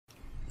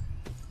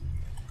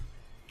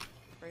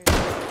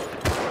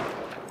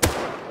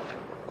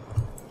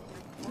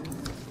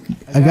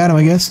I got him,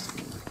 I guess.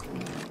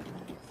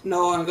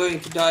 No, I'm going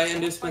to die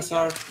and lose my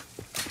SAR.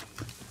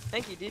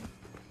 Thank you, dude.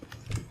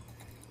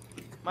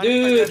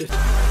 Dude!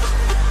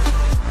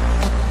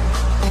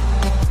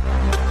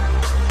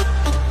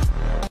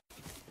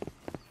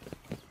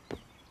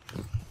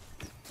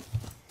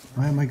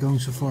 Why am I going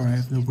so far? I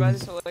have no Buy bullets.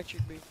 this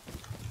electric beam.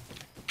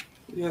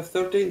 You have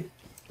 13.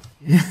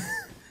 Yeah.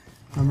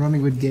 I'm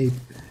running with Gabe.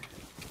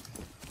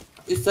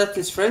 Is that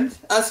his friend?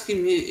 Ask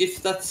him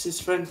if that's his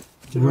friend.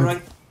 To the What?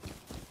 right.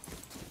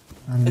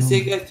 I don't I know.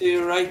 see a guy to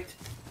your right.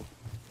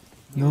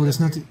 No, that's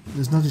not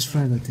his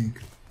friend, I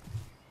think.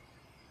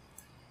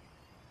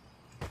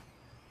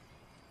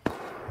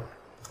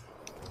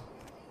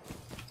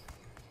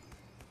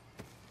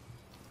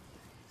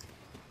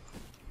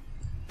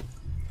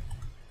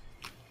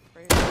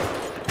 Right here.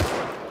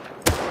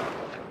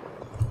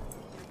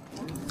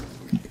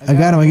 I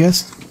got him, I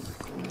guess.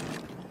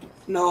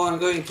 No, I'm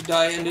going to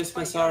die and lose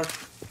my SAR.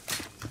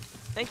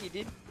 Thank you,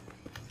 dude.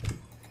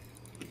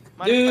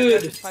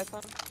 Dude! This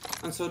Python?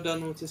 I'm so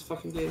done with this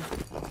fucking game.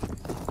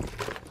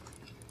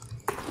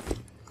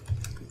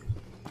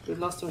 We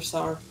lost our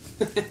SAR.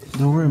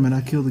 Don't worry, man.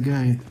 I killed the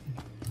guy.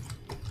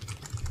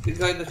 The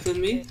guy that killed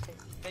me?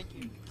 Thank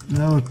you.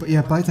 No,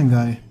 yeah, Python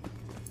guy.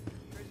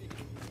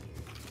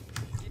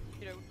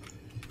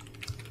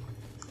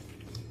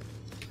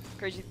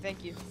 Crazy,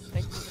 thank you.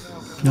 Thank you for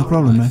the help. No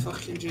problem, man.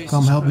 Fucking Jesus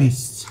Come help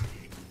Christ.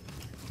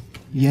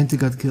 me. Jente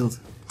got killed.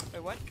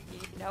 Wait, what? You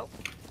need help?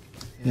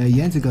 Yeah,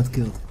 Jente got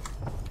killed.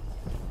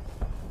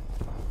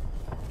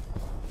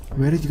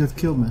 Where did you get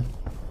killed, man?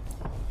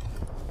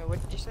 Wait,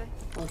 what did you say?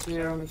 Out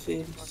here on the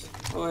field.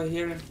 Oh, I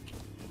hear him.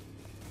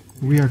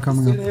 We are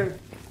coming Still up. here.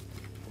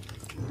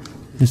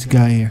 This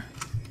guy here.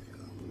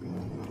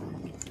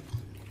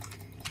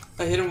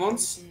 I hit him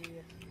once.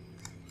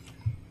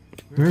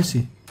 Where is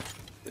he?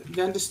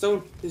 Behind the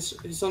stone.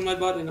 He's on my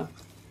body now.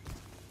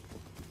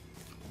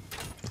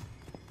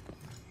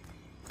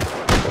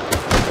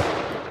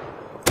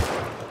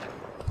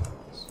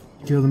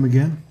 Killed him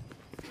again.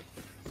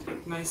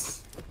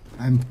 Nice.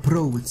 I'm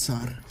pro with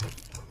SAR.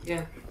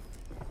 Yeah.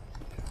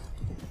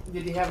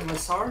 Did he have my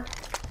SAR?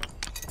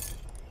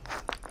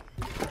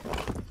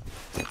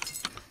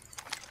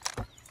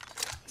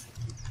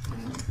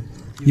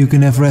 You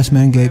can have rest,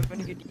 man, Gabe.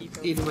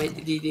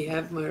 Did he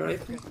have my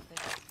rifle?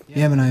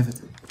 Yeah, man, I have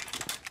it.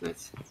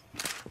 Nice.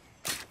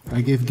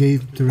 I gave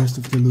Gabe the rest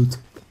of the loot.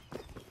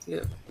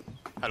 Yeah.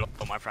 Hello,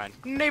 my friend.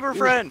 Neighbor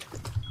friend!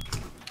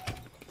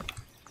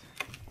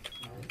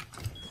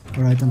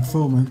 Alright, I'm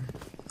full, man.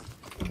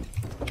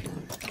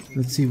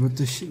 Let's see what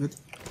the shit.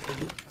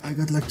 I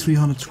got like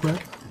 300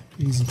 scrap.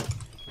 Easy.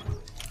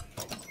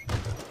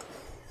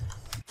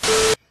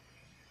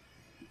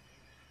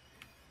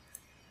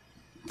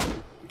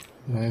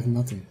 But I have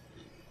nothing.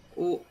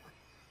 Oh.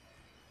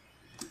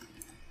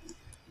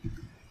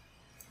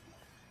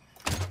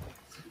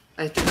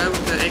 I have to go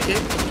with the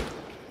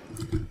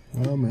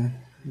AK? Oh, man.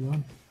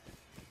 Run.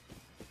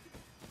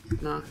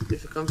 Nah,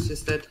 if he comes,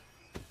 he's dead.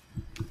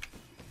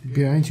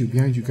 Behind you,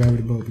 guy with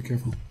the bow. Be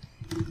careful.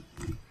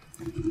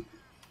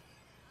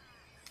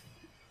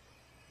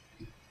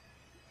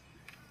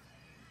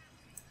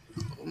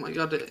 Oh my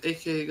god, the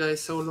AK guy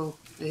is so low.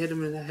 I hit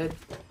him in the head.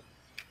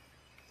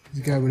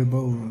 This guy with a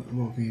bow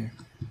walking here.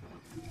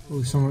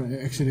 Oh, someone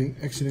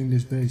exiting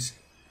this base.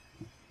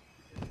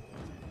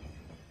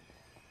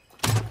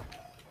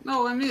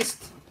 No, I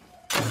missed.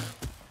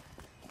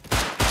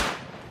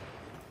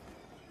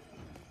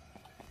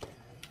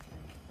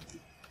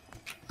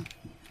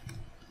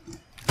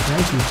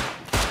 Thank you.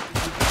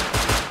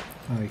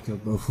 Oh, he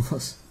killed both of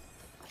us.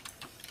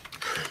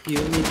 You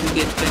need to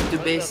get back to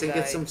base What's and up,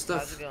 get guys? some How's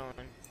stuff. it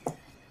going?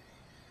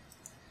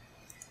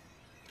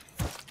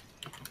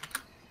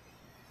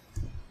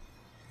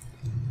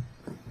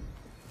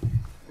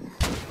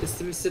 It's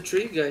the Mr.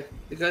 Tree guy.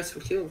 The guys who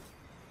killed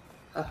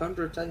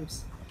 100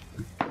 times.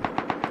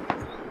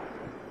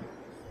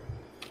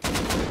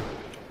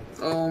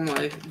 Oh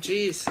my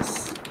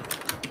Jesus.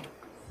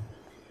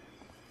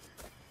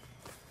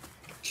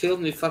 Kill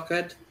me,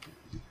 fuckhead.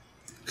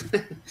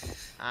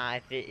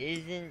 If it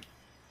isn't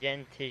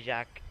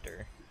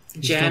Gentijactor,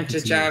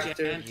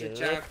 you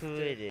look who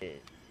it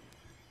is.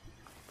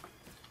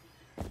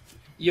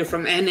 You're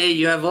from NA,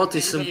 you have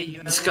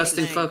autism.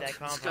 Disgusting fuck.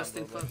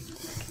 Disgusting fuck.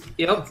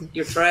 Yep,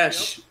 you're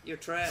trash. You're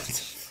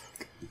trash.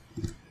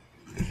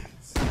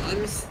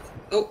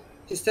 Oh,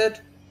 he's dead.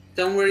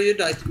 Down where you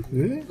died.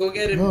 Really? Go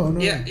get him. No.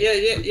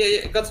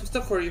 Yeah. Got some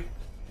stuff for you.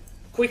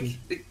 Quick.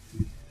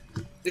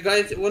 The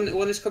guy,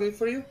 one is coming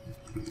for you.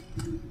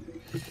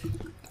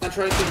 I'm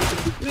trying to.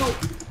 No.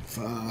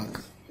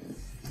 Fuck.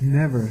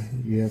 Never.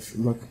 You have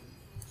luck.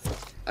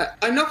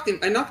 I knocked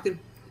him.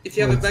 If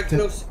you have it back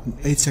close.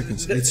 8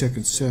 seconds. 8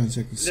 seconds. 7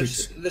 seconds.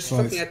 6. There's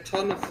 5. fucking a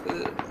ton of.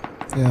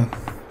 Yeah.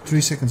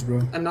 3 seconds,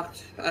 bro. I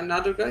knocked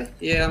another guy.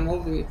 Yeah, I'm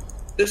holding you.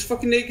 There's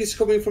fucking niggas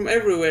coming from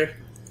everywhere.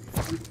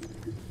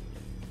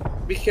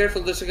 Be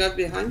careful. There's a guy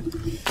behind.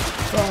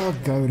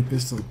 Fuck, guy with a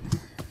pistol.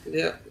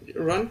 Yeah,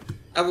 run.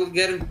 I will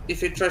get him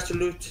if he tries to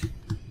loot.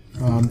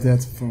 Oh, I'm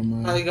dead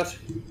from. I got.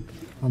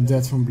 I'm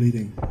dead from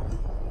bleeding.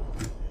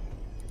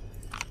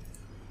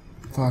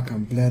 Fuck,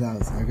 I'm bled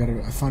out.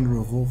 I found a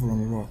revolver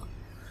on a rock.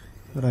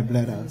 But I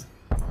bled out.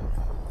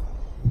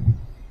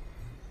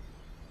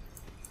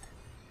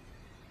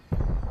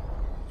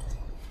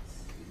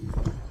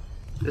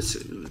 There's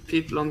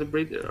people on the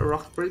bridge,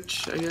 rock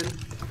bridge again.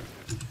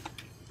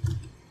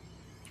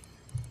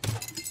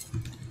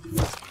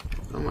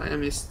 Oh my, I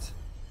missed.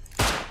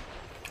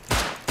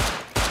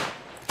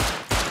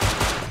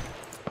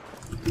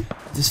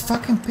 This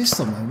fucking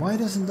pistol, man. Why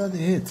doesn't that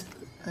hit?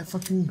 I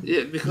fucking...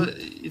 Yeah, because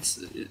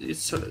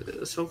it's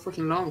so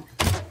fucking long.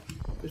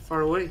 It's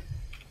far away.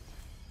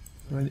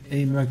 Do I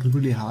aim like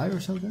really high or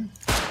something?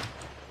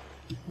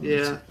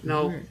 Yeah,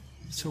 no. Weird.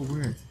 It's so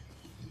weird.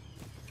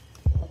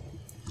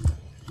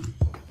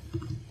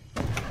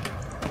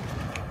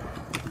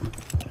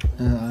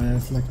 I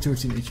have like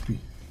 13 HP.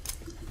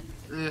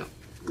 Yeah,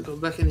 go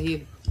back and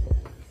heal.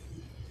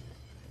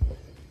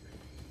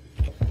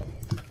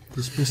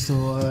 This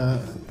pistol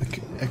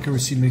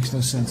accuracy makes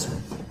no sense.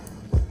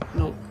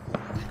 No.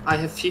 I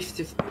have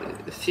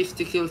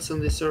 50 kills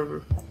on this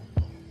server.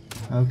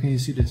 How can you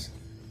see this?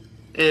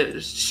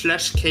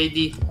 Slash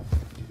KD.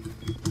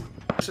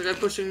 There's a guy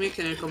pushing me,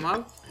 can you come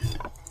out?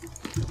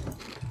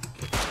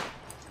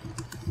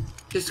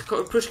 He's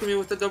pushing me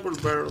with the double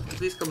barrel.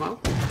 Please come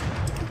out.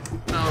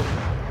 No.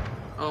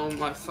 Oh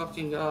my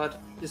fucking god.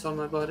 He's on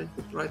my body.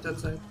 Right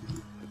outside.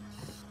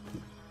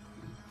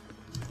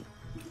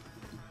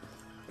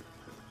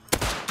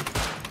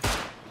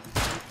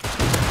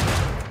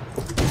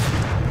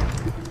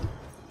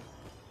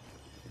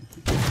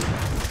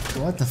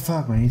 What the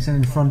fuck, man? He's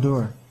in the front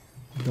door.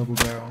 Double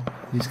barrel.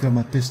 He's got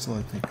my pistol,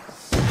 I think.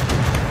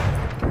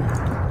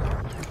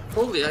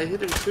 Holy, I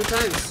hit him 2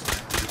 times.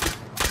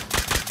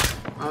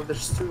 Oh,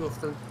 there's 2 of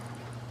them.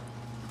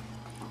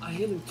 I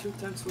hit him 2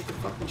 times with the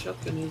fucking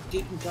shotgun and he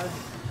didn't die.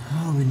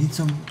 Oh, we need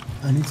some...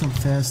 I need some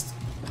fast...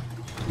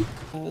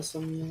 I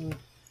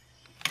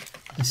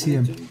see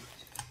him.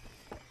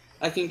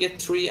 I can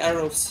get 3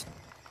 arrows.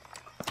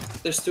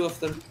 There's 2 of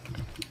them.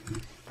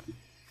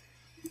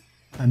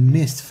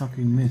 I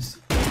fucking missed.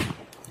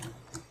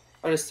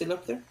 Are they still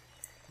up there?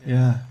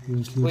 Yeah, he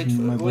was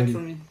losing my Wait body. for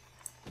me.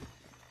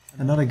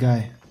 Another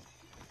guy.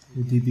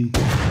 With DB.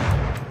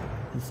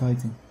 We're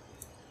fighting.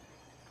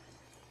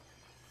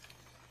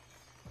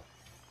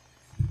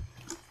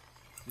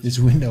 This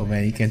window,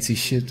 man, he can't see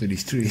shit through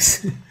these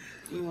trees.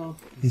 No.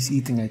 He's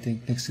eating, I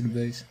think, next to the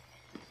base.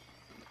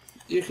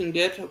 You can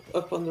get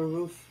up on the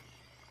roof.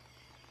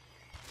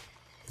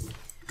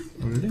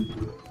 Oh, really?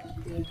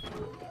 Yeah.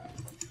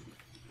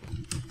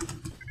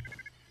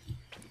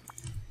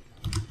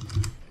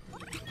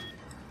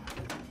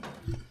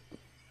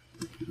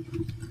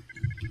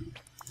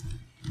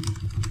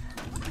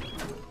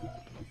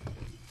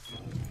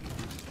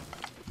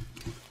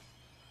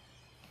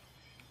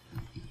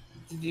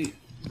 Did you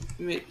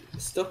make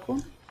stop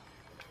one?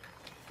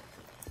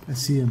 I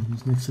see him,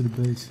 he's next to the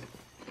base.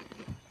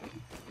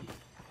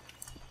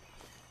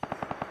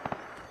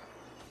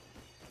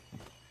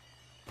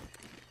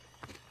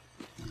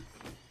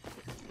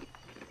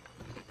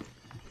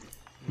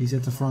 He's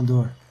at the front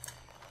door.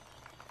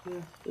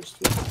 Yeah, there's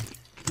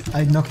 2.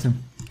 I knocked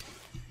him.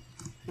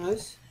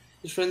 Nice.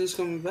 His friend is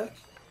coming back.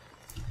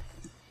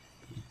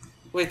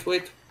 Wait.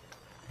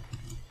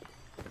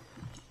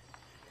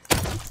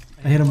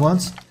 I hit him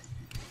once.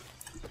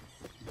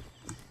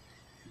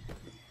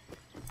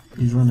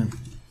 He's running.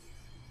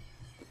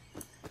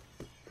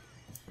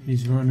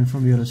 He's running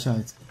from the other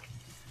side.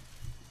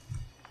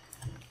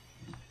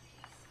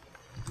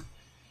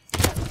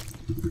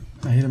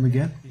 I hit him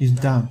again. He's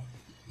down.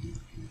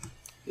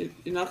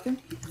 You knocked him?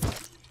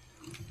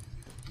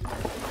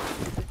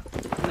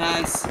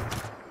 Nice.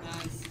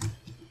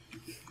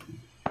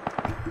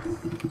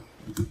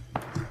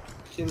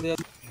 Kill the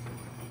other.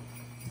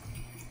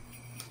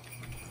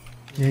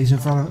 Yeah, he's in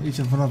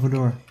front of a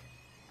door.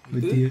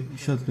 With the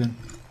shotgun.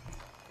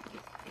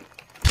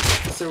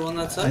 Is there one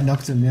I outside?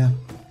 knocked him, yeah.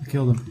 I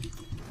killed him.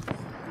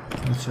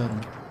 I shot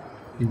him.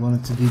 He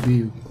wanted to DB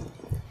you.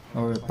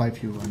 Or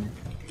pipe you, I mean.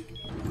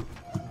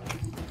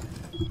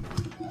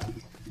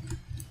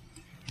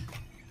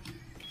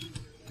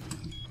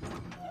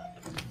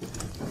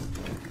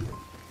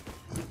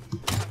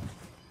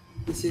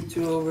 I see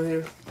 2 over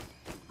here.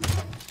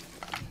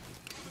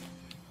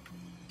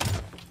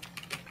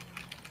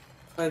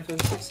 Five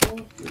and 6 now.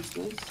 That's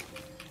nice.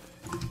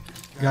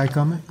 Guy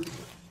coming.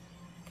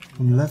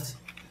 From the left.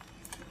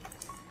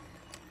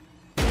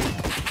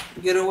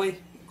 Get away.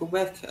 Go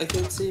back. I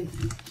can't see him.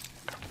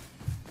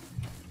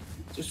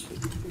 Just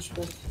push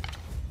back.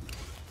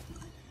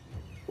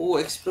 Oh,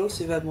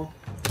 explosive ammo.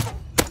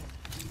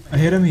 I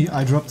hit him,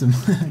 I dropped him.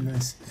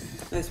 Nice.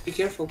 Nice, be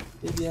careful.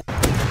 Maybe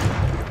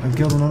I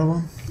killed another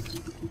one.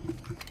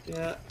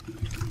 yeah.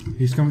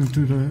 He's coming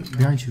to the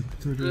behind you.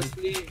 To the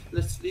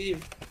Let's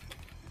leave.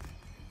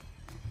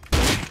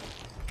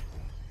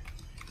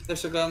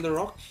 There's a guy on the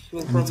rock.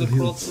 We'll probably to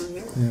heal. crawl through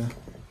here. yeah.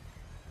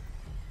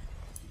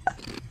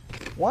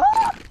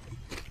 What?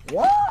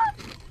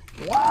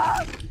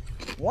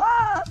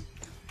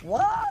 Get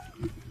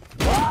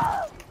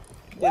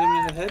him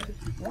in the head.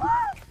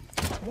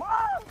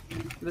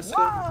 Let's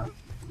go.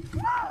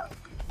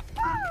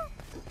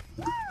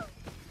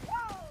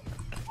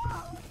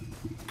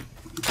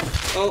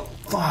 Oh,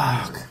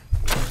 Fuck!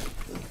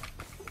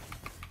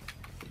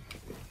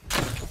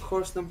 of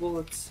course no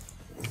bullets.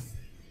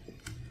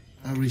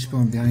 I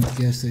respawned behind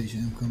the gas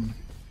station. I'm coming.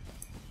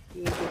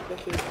 Yeah, get back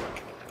here.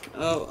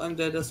 Oh, I'm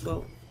dead as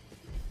well.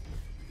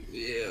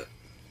 Yeah.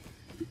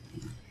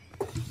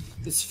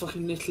 This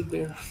fucking little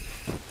bear.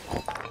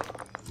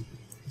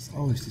 It's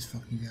always this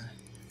fucking guy.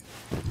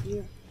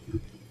 Yeah.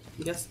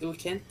 Yes, we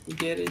can't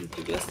get into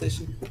the gas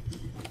station.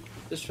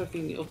 There's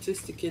fucking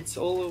autistic kids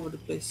all over the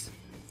place.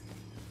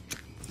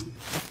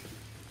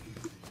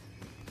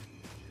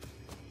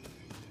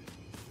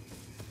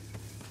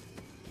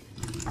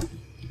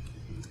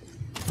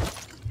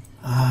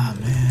 Ah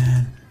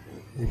man,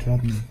 they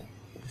dropped me.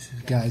 This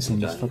guy's on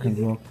this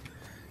fucking rock.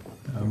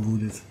 I'm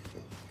wounded.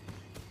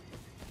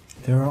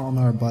 They're on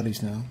our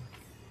bodies now.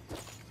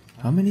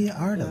 How many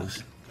are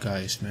those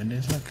guys, man?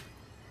 There's like.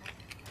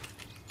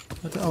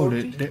 What? Oh,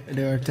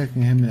 they're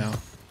attacking him now.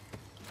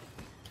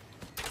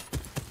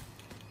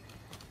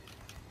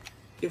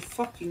 Your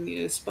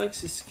fucking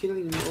spikes is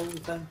killing me all the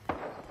time.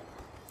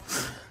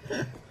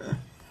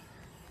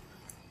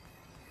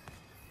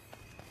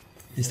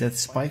 Is that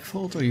Spike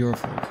fault or your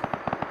fault?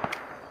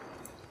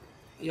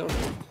 Your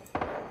fault.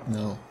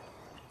 No,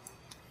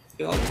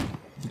 Yeah.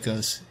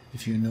 because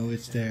if you know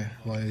it's there,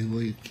 why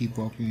will you keep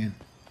walking in?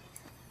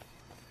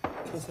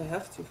 Because I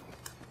have to.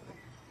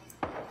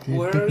 Can you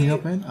Where pick are me you?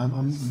 up, man? I'm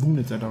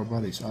wounded at our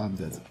bodies. I'm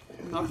dead.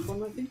 Knocked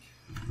one, I think.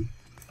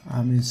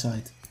 I'm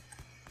inside.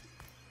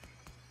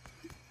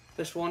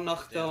 There's one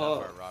knocked Yeah,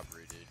 out. that's our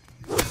robbery, dude.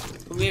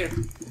 Come here.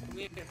 Come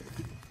here.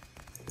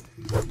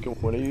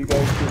 What are you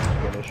guys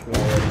doing? Finish me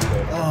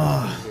already.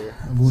 Ah,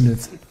 I'm wounded.